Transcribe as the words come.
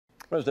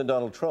President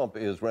Donald Trump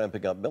is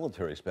ramping up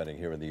military spending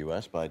here in the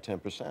U.S. by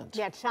 10%.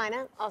 Yeah,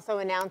 China also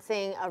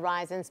announcing a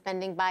rise in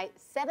spending by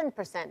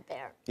 7%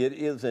 there. It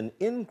is an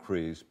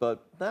increase,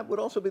 but that would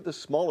also be the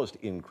smallest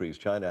increase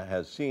China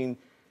has seen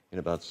in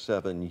about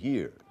 7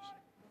 years.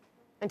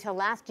 Until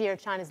last year,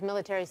 China's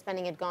military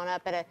spending had gone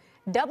up at a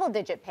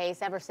double-digit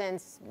pace ever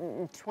since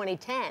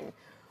 2010.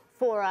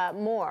 For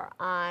more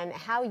on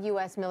how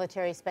U.S.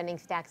 military spending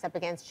stacks up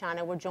against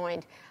China, we're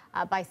joined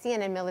by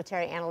CNN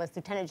military analyst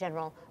Lieutenant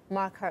General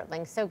Mark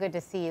Hertling. So good to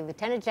see you,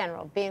 Lieutenant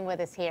General, being with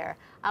us here.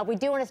 We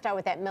do want to start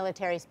with that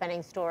military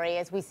spending story.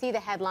 As we see the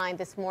headline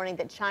this morning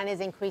that China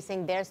is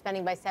increasing their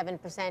spending by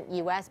 7%,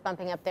 U.S.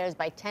 bumping up theirs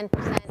by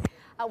 10%.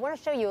 I want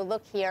to show you a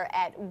look here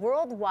at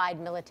worldwide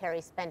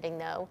military spending,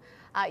 though.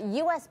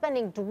 U.S.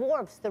 spending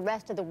dwarfs the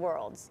rest of the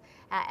world's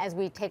as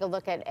we take a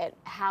look at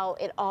how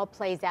it all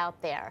plays out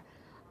there.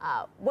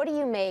 What do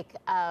you make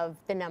of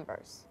the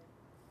numbers?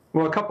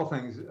 Well, a couple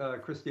things,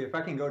 Christy. If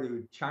I can go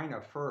to China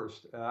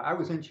first. I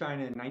was in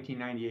China in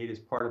 1998 as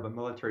part of a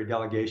military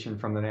delegation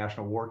from the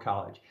National War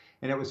College.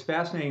 And it was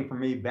fascinating for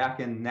me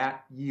back in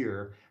that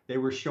year. They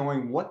were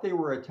showing what they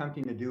were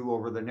attempting to do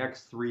over the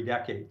next 3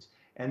 decades.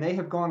 And they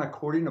have gone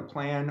according to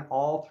plan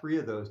all 3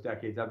 of those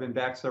decades. I've been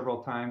back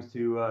several times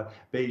to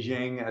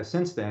Beijing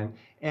since then,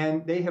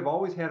 and they have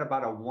always had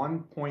about a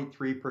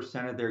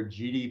 1.3% of their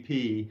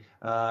GDP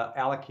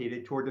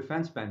allocated toward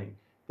defense spending.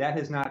 That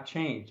has not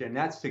changed, and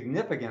that's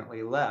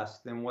significantly less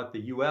than what the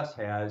U.S.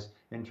 has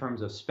in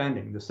terms of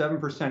spending. The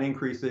 7%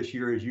 increase this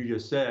year, as you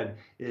just said,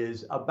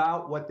 is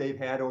about what they've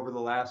had over the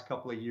last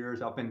couple of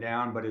years, up and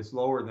down, but it's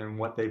lower than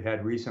what they've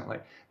had recently.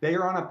 They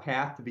are on a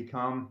path to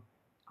become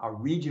a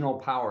regional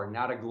power,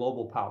 not a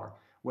global power.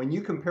 When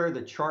you compare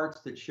the charts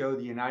that show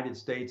the United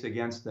States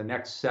against the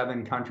next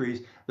 7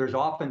 countries, there's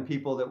often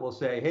people that will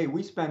say, hey,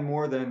 we spend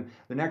more than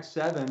the next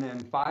 7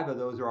 and 5 of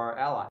those are our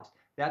allies.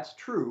 That's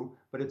true,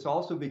 but it's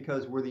also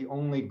because we're the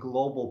only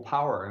global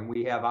power and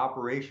we have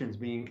operations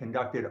being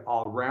conducted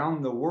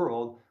around the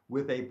world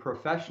with a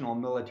professional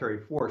military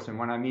force. And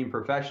when I mean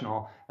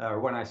professional, or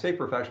when I say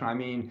professional, I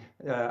mean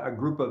a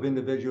group of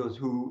individuals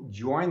who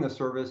join the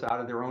service out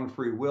of their own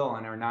free will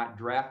and are not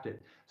drafted.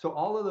 So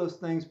all of those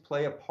things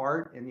play a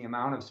part in the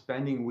amount of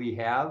spending we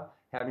have,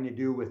 having to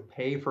do with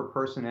pay for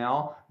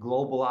personnel,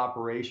 global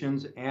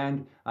operations,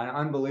 and an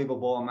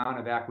unbelievable amount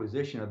of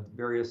acquisition of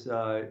various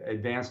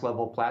advanced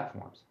level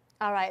platforms.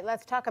 All right,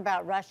 let's talk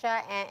about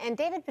Russia and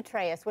David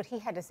Petraeus, what he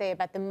had to say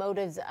about the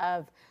motives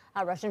of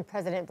Russian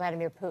President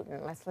Vladimir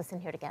Putin. Let's listen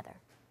here together.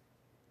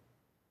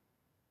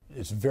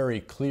 It's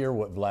very clear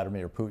what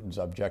Vladimir Putin's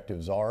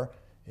objectives are.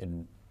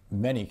 In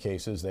many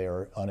cases, they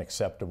are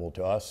unacceptable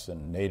to us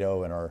and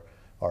NATO and our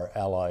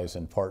allies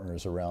and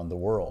partners around the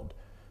world.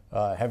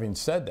 Having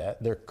said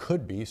that, there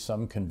could be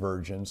some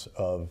convergence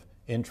of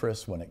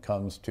interests when it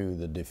comes to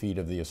the defeat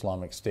of the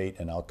Islamic State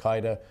and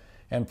Al-Qaeda,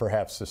 and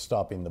perhaps to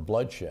stopping the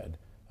bloodshed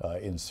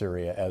in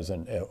Syria as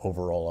an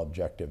overall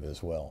objective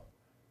as well.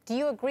 Do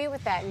you agree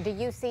with that? And do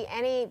you see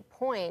any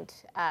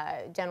point,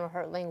 General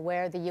Hertling,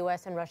 where the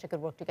U.S. and Russia could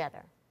work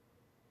together?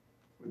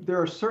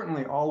 There are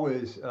certainly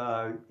always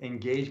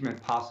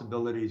engagement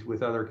possibilities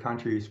with other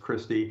countries,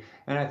 Christy.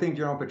 And I think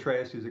General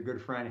Petraeus, who's a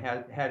good friend,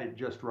 had it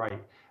just right.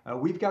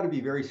 We've got to be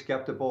very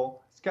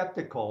skeptical,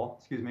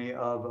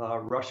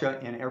 of Russia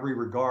in every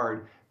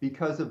regard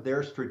because of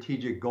their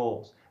strategic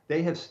goals.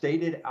 They have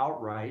stated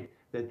outright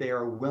that they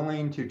are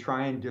willing to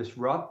try and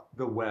disrupt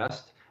the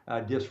West,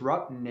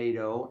 disrupt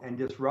NATO, and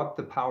disrupt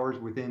the powers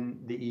within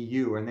the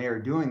EU. And they are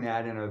doing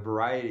that in a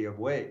variety of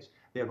ways.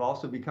 They have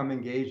also become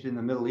engaged in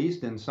the Middle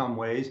East in some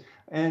ways,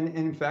 and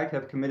in fact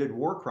have committed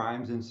war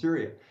crimes in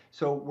Syria.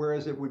 So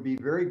whereas it would be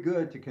very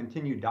good to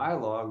continue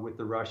dialogue with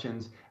the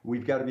Russians,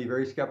 we've got to be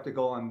very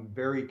skeptical and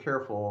very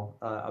careful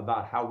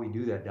about how we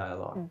do that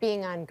dialogue.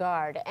 Being on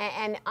guard.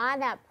 And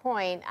on that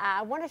point,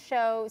 I want to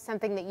show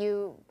something that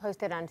you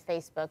posted on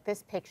Facebook,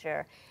 this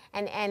picture,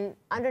 and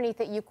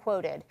underneath it you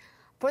quoted,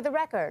 "For the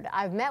record,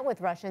 I've met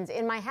with Russians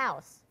in my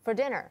house for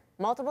dinner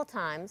multiple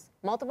times,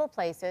 multiple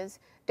places.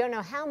 Don't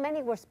know how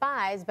many were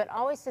spies, but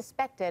always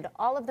suspected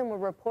all of them were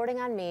reporting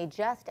on me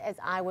just as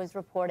I was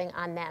reporting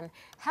on them."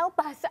 Help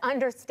us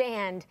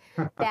understand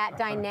that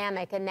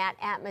dynamic and that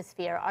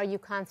atmosphere. Are you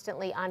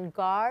constantly on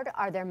guard?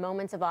 Are there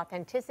moments of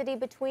authenticity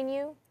between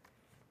you?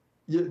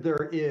 Yeah,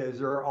 there is.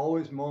 There are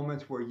always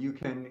moments where you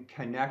can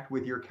connect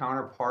with your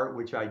counterpart,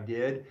 which I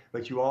did,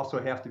 but you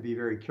also have to be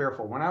very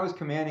careful. When I was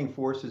commanding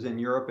forces in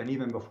Europe, and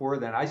even before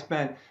then, I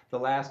spent the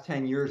last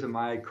 10 years of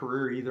my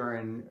career either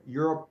in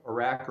Europe,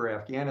 Iraq, or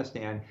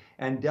Afghanistan,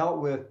 and dealt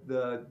with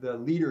the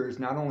leaders,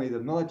 not only the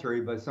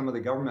military, but some of the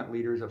government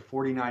leaders of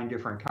 49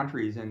 different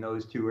countries in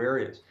those 2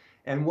 areas.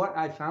 And what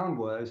I found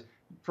was,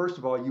 first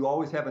of all, you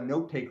always have a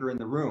note taker in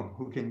the room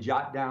who can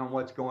jot down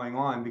what's going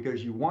on,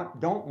 because you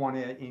don't want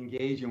to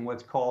engage in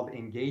what's called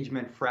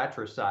engagement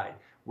fratricide,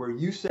 where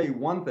you say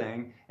one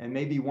thing and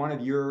maybe one of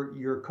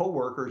your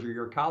coworkers or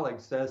your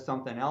colleagues says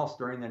something else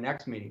during the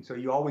next meeting. So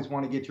you always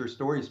want to get your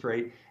story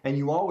straight, and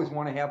you always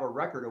want to have a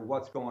record of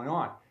what's going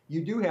on. you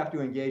do have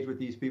to engage with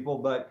these people,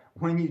 but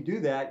when you do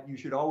that, you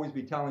should always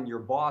be telling your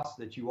boss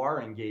that you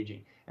are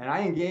engaging. And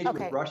I engage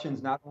with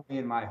Russians not only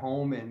in my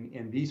home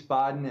in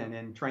Wiesbaden and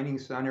in training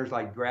centers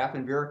like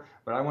Grafenwehr,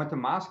 but I went to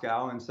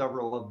Moscow and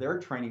several of their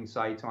training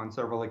sites on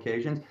several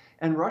occasions.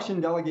 And Russian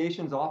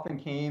delegations often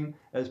came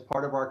as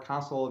part of our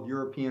Council of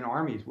European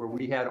Armies, where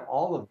we had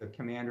all of the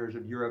commanders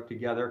of Europe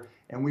together,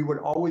 and we would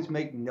always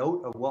make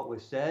note of what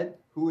was said,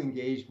 who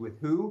engaged with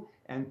who,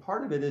 and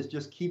part of it is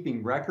just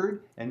keeping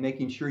record and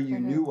making sure you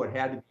knew what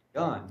had to be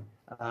done.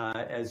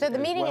 So the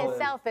meeting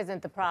itself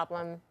isn't the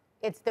problem;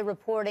 it's the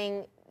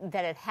reporting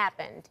that it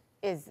happened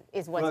is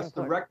what's important.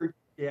 The record.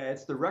 Yeah,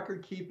 it's the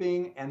record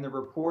keeping and the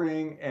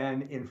reporting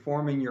and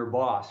informing your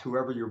boss,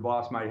 whoever your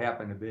boss might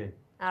happen to be.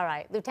 All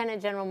right,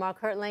 Lieutenant General Mark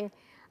Hertling,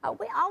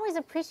 we always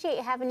appreciate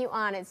having you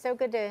on. It's so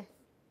good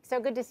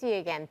to see you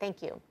again.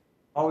 Thank you.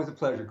 Always a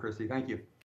pleasure, Christy. Thank you.